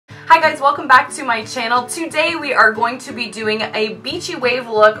Hi guys, welcome back to my channel. Today we are going to be doing a beachy wave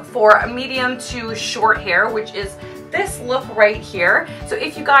look for medium to short hair, which is this look right here. So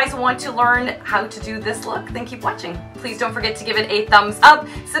if you guys want to learn how to do this look, then keep watching. Please don't forget to give it a thumbs up,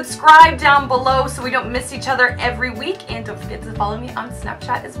 subscribe down below so we don't miss each other every week, and don't forget to follow me on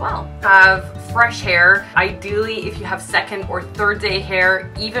Snapchat as well. Have fresh hair. Ideally, if you have second or third day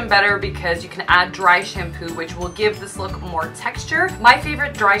hair, even better because you can add dry shampoo, which will give this look more texture. My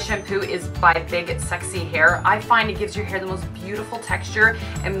favorite dry shampoo is by Big Sexy Hair. I find it gives your hair the most beautiful texture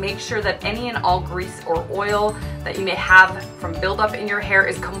and makes sure that any and all grease or oil that you may have from buildup in your hair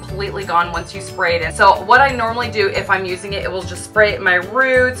is completely gone once you spray it in. So what I normally do if I'm using it, will just spray it in my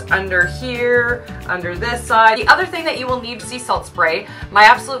roots, under here, under this side. The other thing that you will need is sea salt spray. My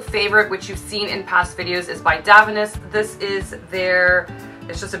absolute favorite, which you've seen in past videos, is by Davines. This is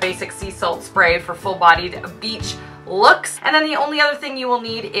it's just a basic sea salt spray for full-bodied beach looks. And then the only other thing you will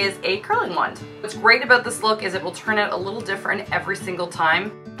need is a curling wand. What's great about this look is it will turn out a little different every single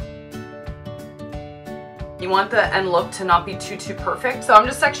time. You want the end look to not be too perfect. So I'm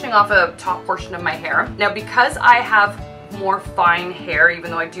just sectioning off a top portion of my hair. Now because I have more fine hair,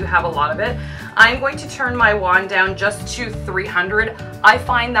 even though I do have a lot of it, I'm going to turn my wand down just to 300. I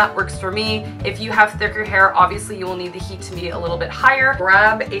find that works for me. If you have thicker hair, obviously you will need the heat to be a little bit higher.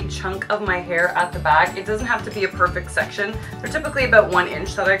 Grab a chunk of my hair at the back. It doesn't have to be a perfect section. They're typically about 1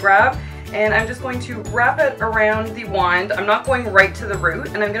 inch that I grab. And I'm just going to wrap it around the wand. I'm not going right to the root,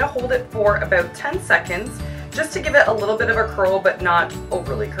 and I'm gonna hold it for about 10 seconds just to give it a little bit of a curl, but not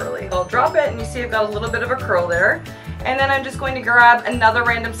overly curly. I'll drop it and you see I've got a little bit of a curl there. And then I'm just going to grab another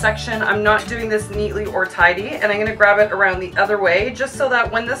random section. I'm not doing this neatly or tidy, and I'm gonna grab it around the other way just so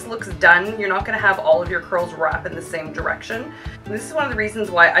that when this looks done, you're not gonna have all of your curls wrap in the same direction. And this is one of the reasons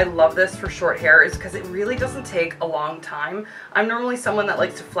why I love this for short hair, is because it really doesn't take a long time. I'm normally someone that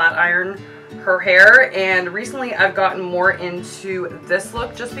likes to flat iron her hair, and recently I've gotten more into this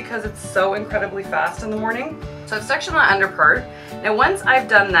look just because it's so incredibly fast in the morning. So I've sectioned my under part. Now once I've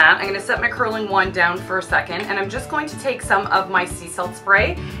done that, I'm going to set my curling wand down for a second, and I'm just going to take some of my sea salt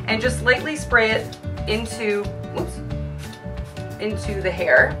spray and just lightly spray it into the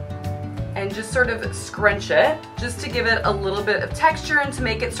hair and just sort of scrunch it just to give it a little bit of texture and to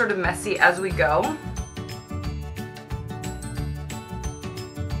make it sort of messy as we go.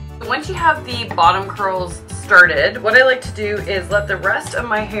 Once you have the bottom curls started, what I like to do is let the rest of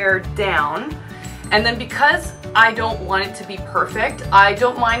my hair down, and then because I don't want it to be perfect, I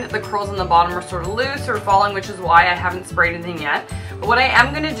don't mind that the curls on the bottom are sort of loose or falling, which is why I haven't sprayed anything yet. But what I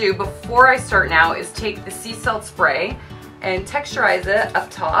am going to do before I start now is take the sea salt spray and texturize it up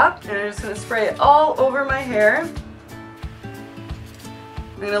top, and I'm just going to spray it all over my hair.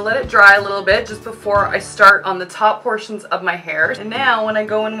 I'm going to let it dry a little bit just before I start on the top portions of my hair. And now when I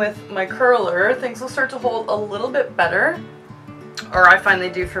go in with my curler, things will start to hold a little bit better, or I find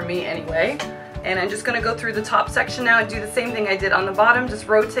they do for me anyway. And I'm just going to go through the top section now and do the same thing I did on the bottom, just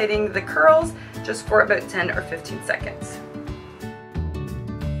rotating the curls just for about 10 or 15 seconds.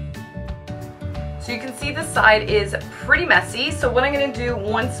 So you can see the side is pretty messy, so what I'm going to do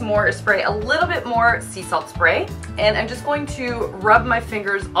once more is spray a little bit more sea salt spray, and I'm just going to rub my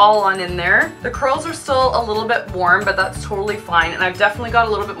fingers all on in there. The curls are still a little bit warm, but that's totally fine, and I've definitely got a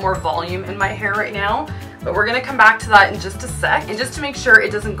little bit more volume in my hair right now, but we're going to come back to that in just a sec. And just to make sure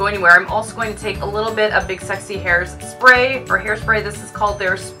it doesn't go anywhere, I'm also going to take a little bit of Big Sexy Hair's spray, or hairspray. This is called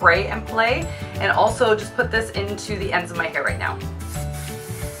their Spray and Play, and also just put this into the ends of my hair right now.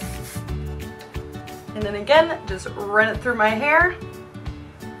 And then again, just run it through my hair.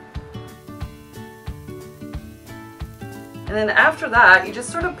 And then after that, you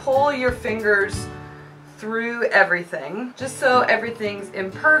just sort of pull your fingers through everything, just so everything's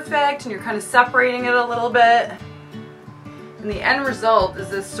imperfect and you're kind of separating it a little bit. And the end result is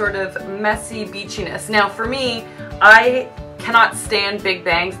this sort of messy beachiness. Now for me, I cannot stand big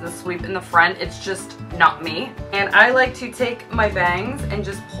bangs and the sweep in the front. It's just not me. And I like to take my bangs and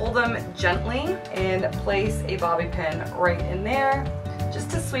just pull them gently and place a bobby pin right in there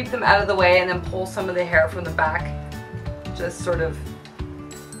just to sweep them out of the way, and then pull some of the hair from the back just sort of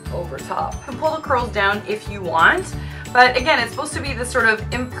over top. And pull the curls down if you want. But again, it's supposed to be this sort of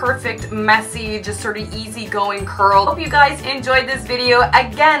imperfect, messy, just sort of easygoing curl. Hope you guys enjoyed this video.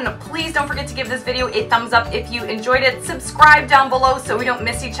 Again, please don't forget to give this video a thumbs up if you enjoyed it. Subscribe down below so we don't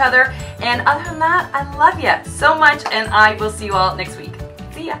miss each other. And other than that, I love you so much, and I will see you all next week.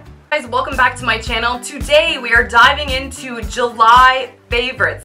 See ya. Guys, welcome back to my channel. Today we are diving into July favorites.